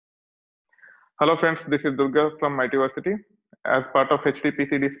Hello friends, this is Durga from Mightyversity. As part of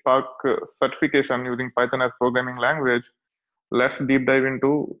HTPCD Spark certification using Python as programming language, let's deep dive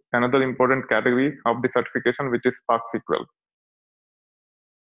into another important category of the certification, which is Spark SQL.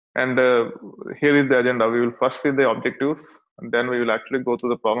 And here is the agenda. We will first see the objectives, and then we will actually go to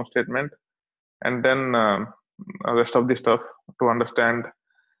the problem statement, and then rest of the stuff to understand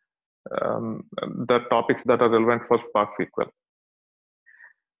the topics that are relevant for Spark SQL.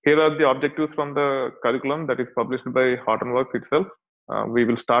 Here are the objectives from the curriculum that is published by Hortonworks itself. We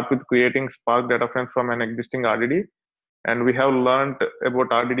will start with creating Spark data frames from an existing RDD, and we have learned about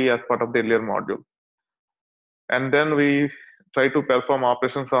RDD as part of the earlier module. And then we try to perform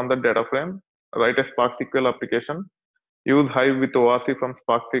operations on the data frame, write a Spark SQL application, use Hive with ORC from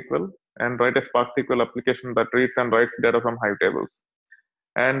Spark SQL, and write a Spark SQL application that reads and writes data from Hive tables.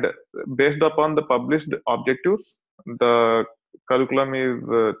 And based upon the published objectives, the curriculum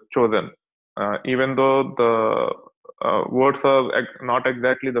is chosen, even though the words are not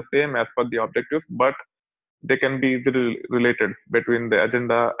exactly the same as per the objectives, but they can be easily related between the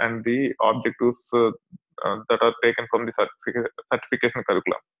agenda and the objectives that are taken from the certification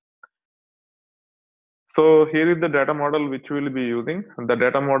curriculum. So here is the data model which we will be using. The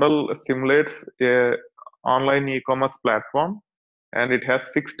data model simulates a online e-commerce platform, and it has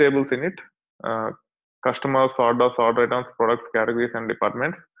 6 tables in it: customers, orders, order items, products, categories, and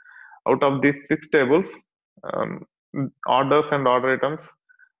departments. Out of these 6 tables, orders and order items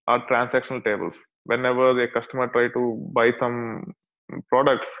are transactional tables. Whenever a customer try to buy some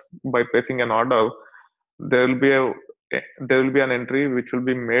products by placing an order, there will be an entry which will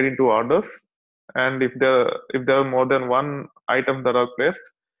be made into orders, and if there are more than one item that are placed,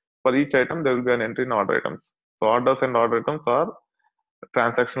 for each item there will be an entry in order items. So orders and order items are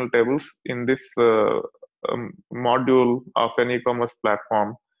transactional tables in this module of an e-commerce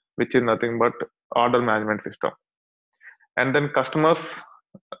platform, which is nothing but order management system. And then customers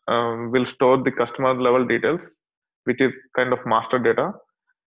will store the customer level details, which is kind of master data.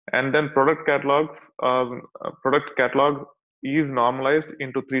 And then product catalog is normalized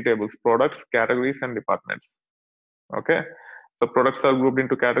into 3 tables: products, categories, and departments. Okay, so products are grouped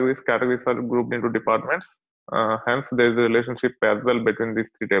into categories are grouped into departments. Hence, there is a relationship as well between these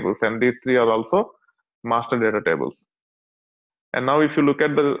 3 tables, and these 3 are also master data tables. And now, if you look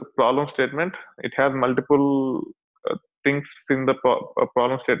at the problem statement, it has multiple things in the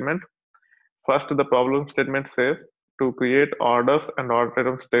problem statement. First, the problem statement says to create orders and order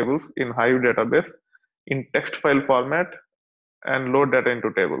items tables in Hive database in text file format and load data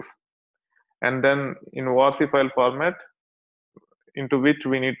into tables. And then in ORC file format, into which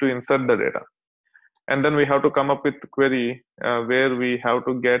we need to insert the data. And then we have to come up with query where we have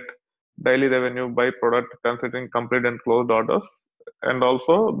to get daily revenue by product considering complete and closed orders. And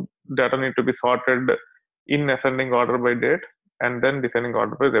also data need to be sorted in ascending order by date and then descending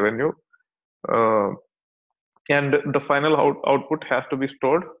order by revenue. And the final output has to be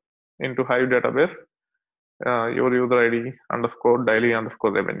stored into Hive database, your user ID underscore daily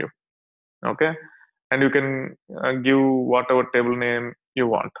underscore revenue. Okay, and you can give whatever table name you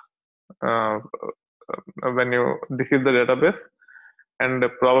want. This is the database, and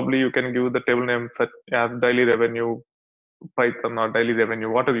probably you can give the table name such as daily revenue Python or daily revenue,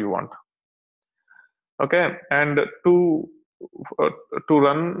 whatever you want. Okay, and to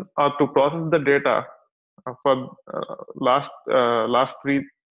run or to process the data for last 3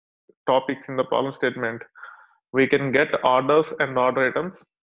 topics in the problem statement, we can get orders and order items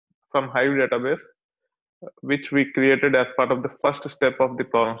from Hive database, which we created as part of the first step of the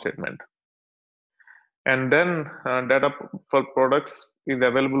problem statement. And then data for products is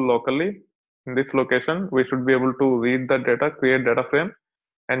available locally in this location. We should be able to read the data, create data frame,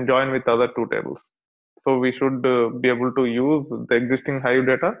 and join with other 2 tables. So we should be able to use the existing Hive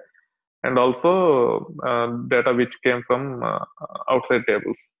data and also data which came from outside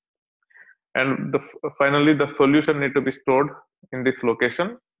tables. And finally, the solution need to be stored in this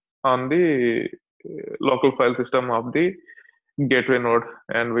location on the local file system of the gateway node,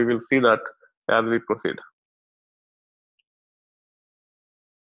 and we will see that as we proceed.